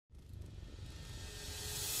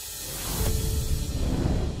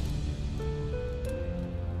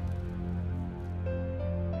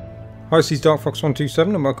Hi, this is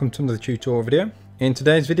DarkFox127 and welcome to another tutorial video. In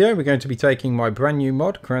today's video we're going to be taking my brand new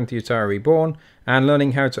mod, Caranthir Reborn, and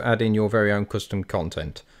learning how to add in your very own custom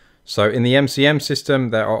content. So in the MCM system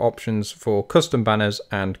there are options for custom banners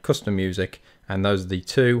and custom music, and those are the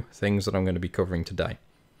two things that I'm going to be covering today.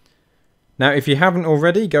 Now if you haven't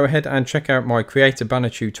already, go ahead and check out my Create a Banner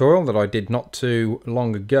tutorial that I did not too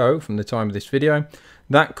long ago from the time of this video.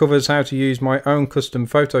 That covers how to use my own custom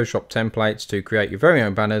Photoshop templates to create your very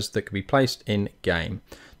own banners that can be placed in game.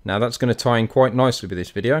 Now that's going to tie in quite nicely with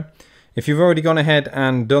this video. If you've already gone ahead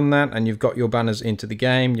and done that and you've got your banners into the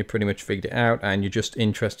game, you pretty much figured it out, and you're just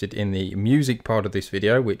interested in the music part of this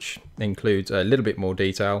video, which includes a little bit more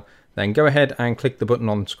detail, then go ahead and click the button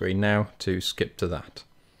on screen now to skip to that.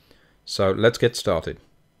 So let's get started.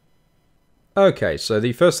 Okay, so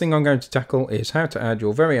the first thing I'm going to tackle is how to add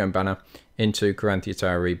your very own banner into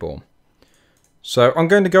Caranthir Reborn. So I'm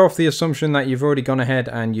going to go off the assumption that you've already gone ahead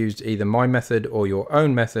and used either my method or your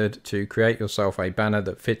own method to create yourself a banner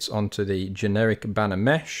that fits onto the generic banner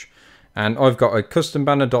mesh. And I've got a custom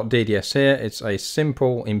banner.dds here. It's a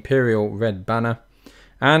simple imperial red banner,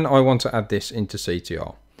 and I want to add this into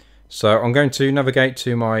CTR. So I'm going to navigate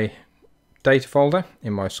to my data folder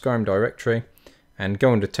in my Skyrim directory and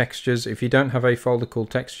go under textures. If you don't have a folder called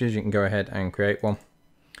textures, you can go ahead and create one.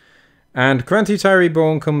 And Caranthir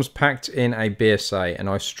Reborn comes packed in a BSA, and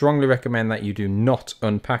I strongly recommend that you do not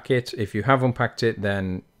unpack it. If you have unpacked it,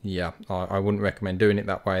 then yeah, I wouldn't recommend doing it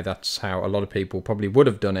that way. That's how a lot of people probably would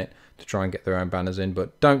have done it to try and get their own banners in,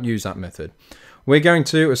 but don't use that method. We're going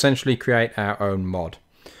to essentially create our own mod.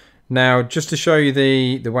 Now, just to show you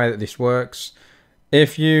the way that this works,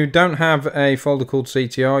 if you don't have a folder called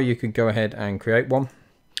CTR, you could go ahead and create one.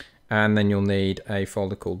 And then you'll need a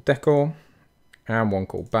folder called Decor and one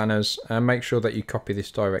called Banners, and make sure that you copy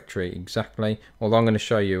this directory exactly, although I'm going to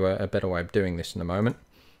show you a better way of doing this in a moment.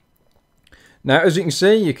 Now as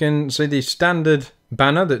you can see the standard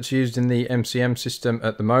banner that's used in the MCM system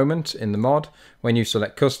at the moment in the mod. When you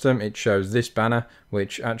select custom, it shows this banner,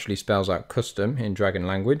 which actually spells out custom in Dragon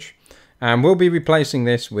language, and we'll be replacing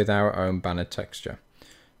this with our own banner texture.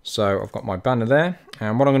 So I've got my banner there,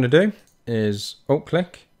 and what I'm going to do is alt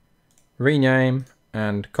click, rename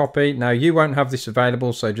and copy. Now you won't have this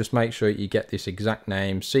available, so just make sure you get this exact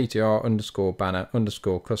name,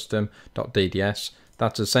 ctr_banner_custom.dds.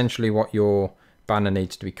 That's essentially what your banner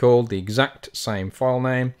needs to be called, the exact same file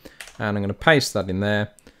name, and I'm going to paste that in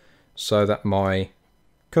there so that my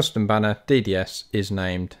custom banner DDS is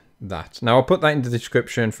named that. Now I'll put that into the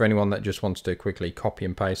description for anyone that just wants to quickly copy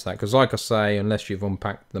and paste that, because like I say, unless you've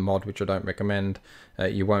unpacked the mod, which I don't recommend,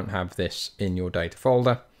 you won't have this in your data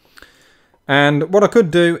folder. And what I could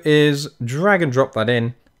do is drag and drop that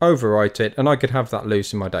in, overwrite it, and I could have that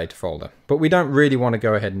loose in my data folder. But we don't really want to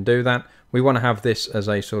go ahead and do that. We want to have this as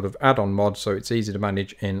a sort of add-on mod, so it's easy to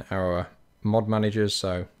manage in our mod managers.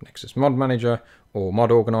 So Nexus Mod Manager or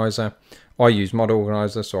Mod Organizer. I use Mod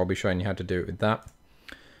Organizer, so I'll be showing you how to do it with that.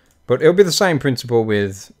 But it'll be the same principle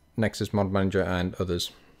with Nexus Mod Manager and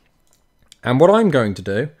others. And what I'm going to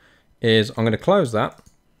do is I'm going to close that,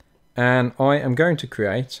 and I am going to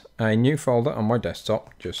create a new folder on my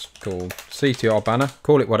desktop just called CTR Banner.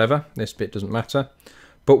 Call it whatever, this bit doesn't matter.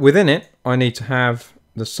 But within it, I need to have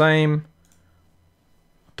the same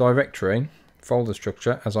directory folder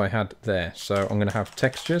structure as I had there. So I'm going to have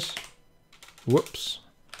textures. Whoops.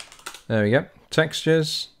 There we go.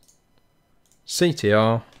 Textures,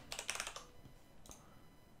 CTR,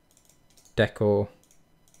 Decor,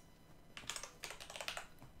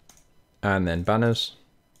 and then Banners.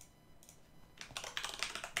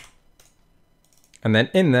 And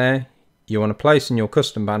then in there, you want to place in your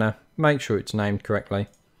custom banner, make sure it's named correctly.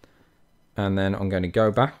 And then I'm going to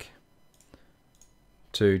go back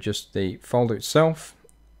to just the folder itself,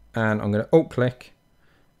 and I'm going to alt click,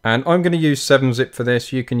 and I'm going to use 7-zip for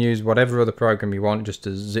this. You can use whatever other program you want just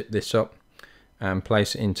to zip this up and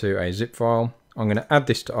place it into a zip file. I'm going to add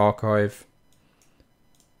this to archive,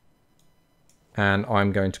 and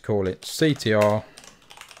I'm going to call it CTR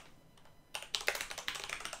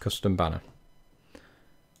Custom Banner.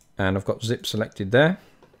 And I've got zip selected there.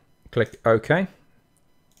 Click OK.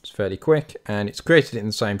 It's fairly quick, and it's created it in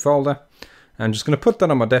the same folder. I'm just going to put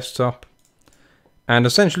that on my desktop, and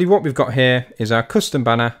essentially what we've got here is our custom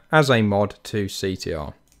banner as a mod to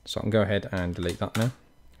CTR. So I can go ahead and delete that now.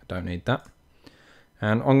 I don't need that.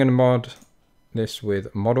 And I'm going to mod this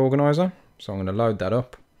with Mod Organizer. So I'm going to load that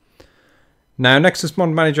up. Now Nexus Mod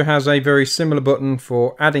Manager has a very similar button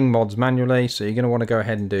for adding mods manually, so you're going to want to go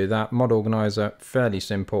ahead and do that. Mod Organizer, fairly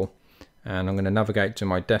simple. And I'm going to navigate to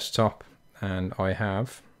my desktop, and I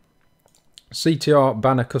have CTR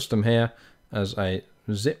Banner Custom here as a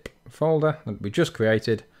zip folder that we just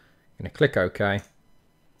created. I'm going to click OK,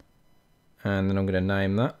 and then I'm going to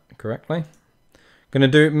name that correctly. Going to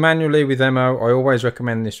do it manually with MO. I always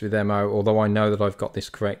recommend this with MO, although I know that I've got this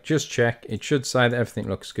correct. Just check. It should say that everything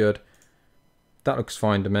looks good. That looks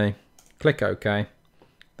fine to me. Click OK.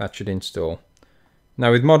 That should install.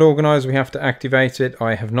 Now with Mod Organizer we have to activate it.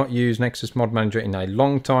 I have not used Nexus Mod Manager in a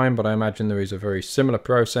long time, but I imagine there is a very similar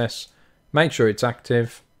process. Make sure it's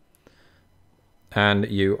active and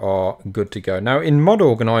you are good to go. Now in Mod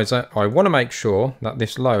Organizer I want to make sure that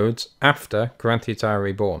this loads after Caranthir Tower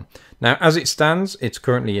Reborn. Now as it stands, it's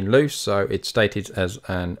currently in loose, so it's stated as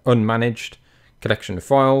an unmanaged collection of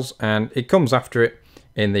files, and it comes after it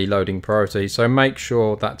in the loading priority, so make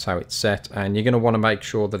sure that's how it's set, and you're going to want to make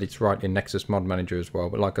sure that it's right in Nexus Mod Manager as well.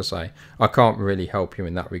 But like I say, I can't really help you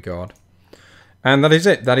in that regard. And that is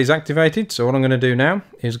it. That is activated. So what I'm going to do now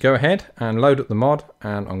is go ahead and load up the mod,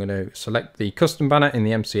 and I'm going to select the custom banner in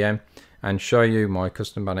the MCM and show you my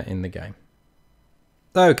custom banner in the game.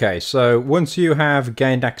 Okay, so once you have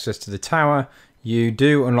gained access to the tower, you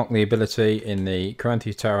do unlock the ability in the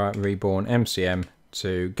Caranthir Tower Reborn MCM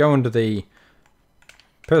to go under the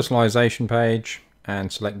personalization page and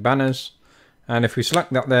select banners, and if we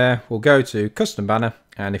select that there, we'll go to custom banner,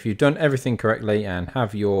 and if you've done everything correctly and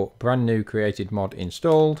have your brand new created mod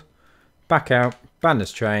installed, back out,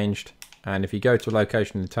 banners changed, and if you go to a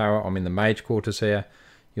location in the tower, I'm in the mage quarters here,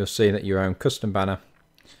 you'll see that your own custom banner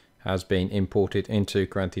has been imported into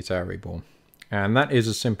Caranthir Tower Reborn, and that is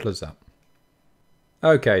as simple as that.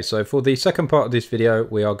 Okay, so for the second part of this video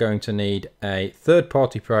we are going to need a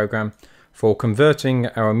third-party program for converting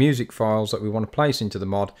our music files that we want to place into the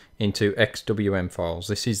mod into XWM files.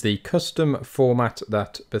 This is the custom format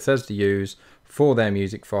that Bethesda use for their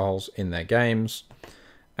music files in their games.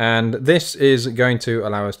 And this is going to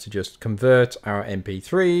allow us to just convert our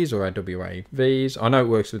MP3s or our WAVs. I know it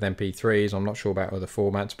works with MP3s, I'm not sure about other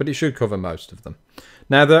formats, but it should cover most of them.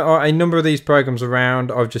 Now there are a number of these programs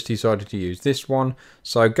around. I've just decided to use this one.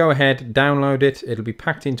 So go ahead, download it. It'll be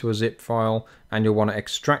packed into a zip file, and you'll want to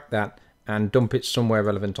extract that and dump it somewhere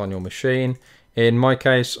relevant on your machine. In my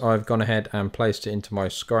case, I've gone ahead and placed it into my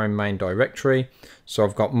Skyrim main directory. So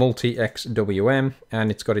I've got multi-XWM,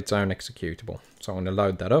 and it's got its own executable. So I'm going to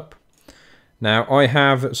load that up. Now I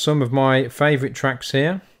have some of my favorite tracks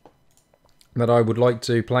here that I would like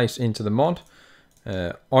to place into the mod.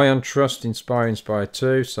 Ion Trust, Inspire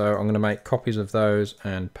 2. So I'm going to make copies of those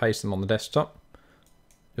and paste them on the desktop,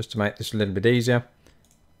 just to make this a little bit easier.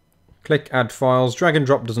 Click Add Files. Drag and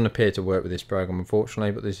drop doesn't appear to work with this program, unfortunately,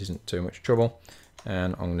 but this isn't too much trouble.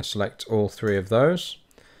 And I'm going to select all three of those.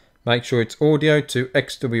 Make sure it's audio to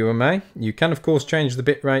XWMA. You can, of course, change the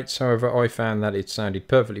bit rates. However, I found that it sounded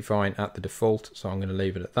perfectly fine at the default, so I'm going to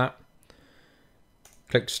leave it at that.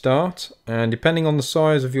 Click Start. And depending on the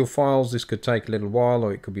size of your files, this could take a little while,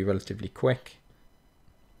 or it could be relatively quick.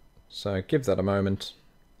 So give that a moment,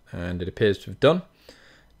 and it appears to have done.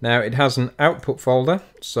 Now it has an output folder,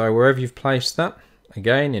 so wherever you've placed that,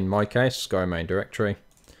 again in my case Skyrim main directory,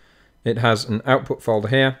 it has an output folder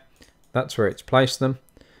here. That's where it's placed them,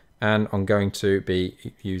 and I'm going to be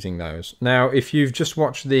using those. Now if you've just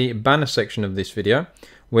watched the banner section of this video,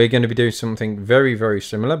 we're going to be doing something very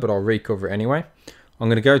similar, but I'll recover it anyway. I'm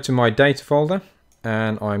going to go to my data folder,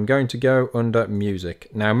 and I'm going to go under music.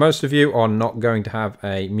 Now most of you are not going to have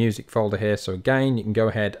a music folder here, so again you can go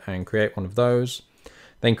ahead and create one of those.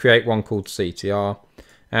 Then create one called CTR.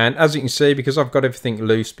 And as you can see, because I've got everything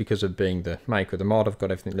loose because of being the maker of the mod, I've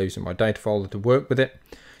got everything loose in my data folder to work with it.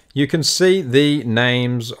 You can see the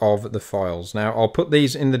names of the files. Now I'll put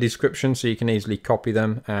these in the description so you can easily copy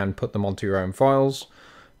them and put them onto your own files.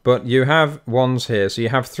 But you have ones here. So you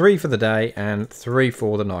have 3 for the day and 3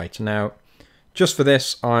 for the night. Now just for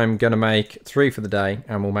this, I'm going to make 3 for the day,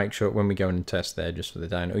 and we'll make sure when we go in and test there just for the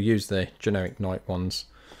day, and we'll use the generic night ones.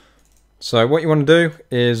 So what you want to do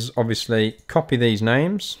is obviously copy these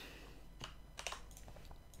names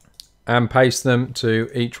and paste them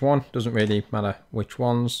to each one. Doesn't really matter which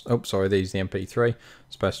ones. Oh, sorry, these are the MP3. It's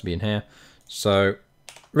supposed to be in here. So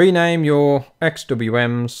rename your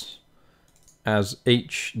XWMs as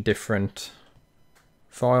each different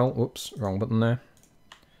file. Whoops, wrong button there.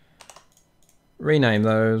 Rename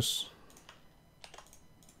those.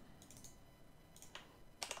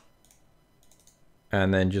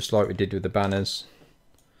 And then just like we did with the banners,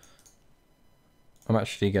 I'm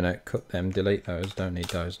actually going to cut them, delete those, don't need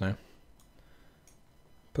those now.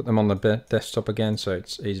 Put them on the desktop again so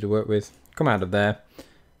it's easy to work with. Come out of there,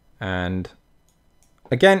 and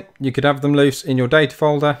again you could have them loose in your data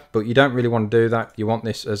folder, but you don't really want to do that. You want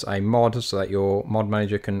this as a mod so that your mod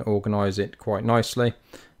manager can organize it quite nicely.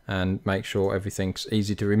 and make sure everything's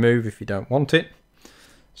easy to remove if you don't want it.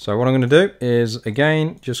 So what I'm going to do is,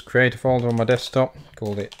 again, just create a folder on my desktop,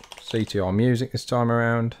 called it CTR Music this time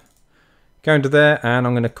around. Go into there and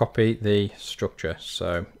I'm going to copy the structure.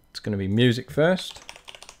 So it's going to be music first,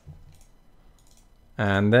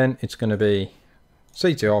 and then it's going to be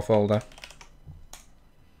CTR folder.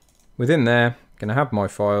 Within there, I'm going to have my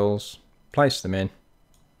files, place them in,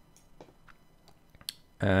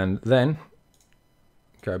 and then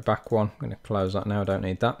go back one. I'm going to close that now, I don't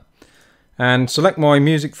need that. And select my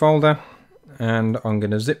music folder, and I'm going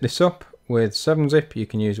to zip this up with 7-zip. You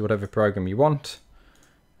can use whatever program you want.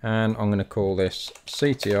 And I'm going to call this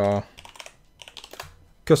CTR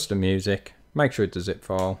Custom Music. Make sure it's a zip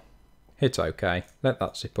file. Hit OK. Let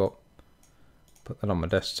that zip up. Put that on my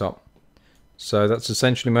desktop. So that's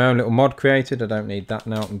essentially my own little mod created. I don't need that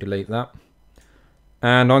now. I can delete that.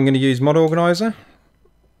 And I'm going to use Mod Organizer.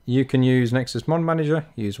 You can use Nexus Mod Manager.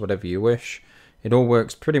 Use whatever you wish. It all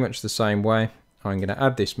works pretty much the same way. I'm going to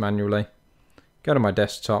add this manually. Go to my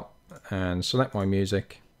desktop and select my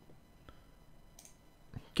music.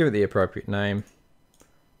 Give it the appropriate name.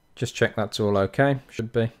 Just check that's all okay.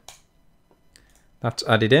 Should be. That's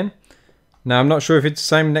added in. Now I'm not sure if it's the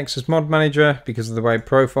same Nexus Mod Manager because of the way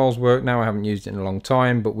profiles work now. I haven't used it in a long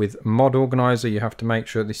time, but with Mod Organizer you have to make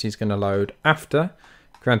sure this is going to load after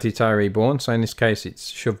Caranthir Reborn. So in this case it's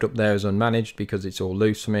shoved up there as unmanaged because it's all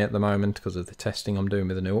loose for me at the moment because of the testing I'm doing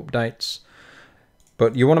with the new updates.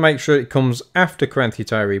 But you want to make sure it comes after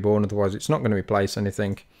Caranthir Reborn, otherwise it's not going to replace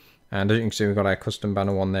anything. And as you can see, we've got our custom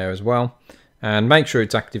banner one there as well. And make sure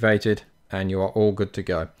it's activated and you are all good to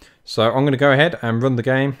go. So I'm going to go ahead and run the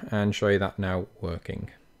game and show you that now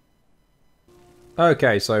working.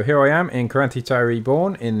 Okay, so here I am in Caranthir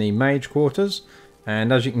Reborn in the Mage Quarters.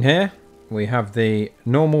 And as you can hear, we have the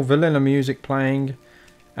normal vanilla music playing.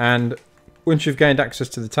 And once you've gained access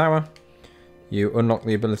to the tower, you unlock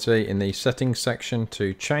the ability in the settings section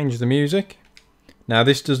to change the music. Now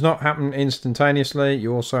this does not happen instantaneously.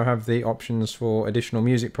 You also have the options for additional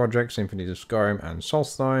music projects, Symphonies of Skyrim and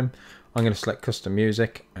Solstheim. I'm going to select custom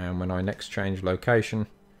music, and when I next change location,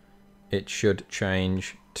 it should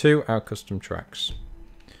change to our custom tracks.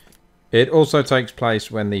 It also takes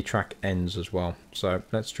place when the track ends as well. So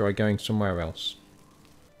let's try going somewhere else.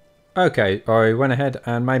 Okay, I went ahead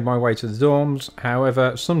and made my way to the dorms.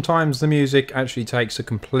 However, sometimes the music actually takes a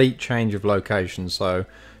complete change of location. So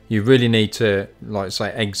you really need to, like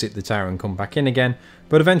say, exit the tower and come back in again.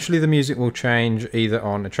 But eventually the music will change either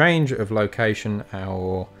on a change of location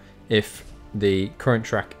or if the current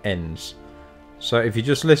track ends. So if you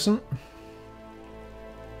just listen.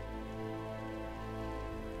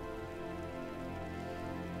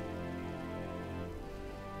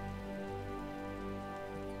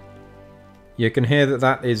 You can hear that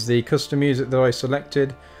that is the custom music that I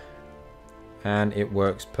selected. And it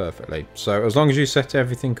works perfectly. So as long as you set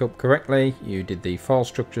everything up correctly, you did the file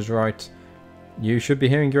structures right, you should be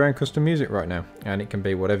hearing your own custom music right now, and it can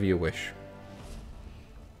be whatever you wish.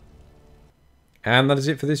 And that is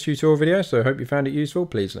it for this tutorial video, so I hope you found it useful.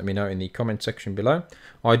 Please let me know in the comment section below.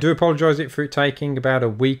 I do apologise for it taking about a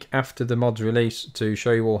week after the mod's release to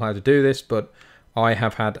show you all how to do this, but I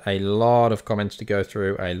have had a lot of comments to go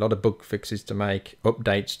through, a lot of bug fixes to make,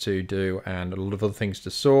 updates to do, and a lot of other things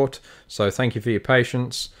to sort. So thank you for your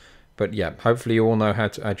patience. But yeah, hopefully you all know how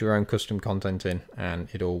to add your own custom content in, and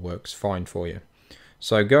it all works fine for you.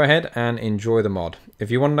 So go ahead and enjoy the mod.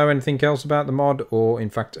 If you want to know anything else about the mod, or in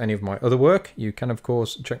fact any of my other work, you can of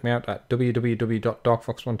course check me out at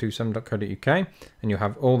www.darkfox127.co.uk, and you'll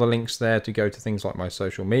have all the links there to go to things like my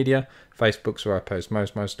social media. Facebook's where I post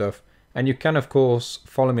most stuff. And you can, of course,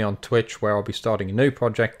 follow me on Twitch, where I'll be starting a new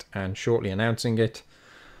project and shortly announcing it.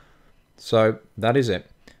 So that is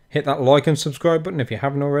it. Hit that like and subscribe button if you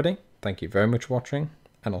haven't already. Thank you very much for watching,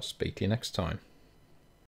 and I'll speak to you next time.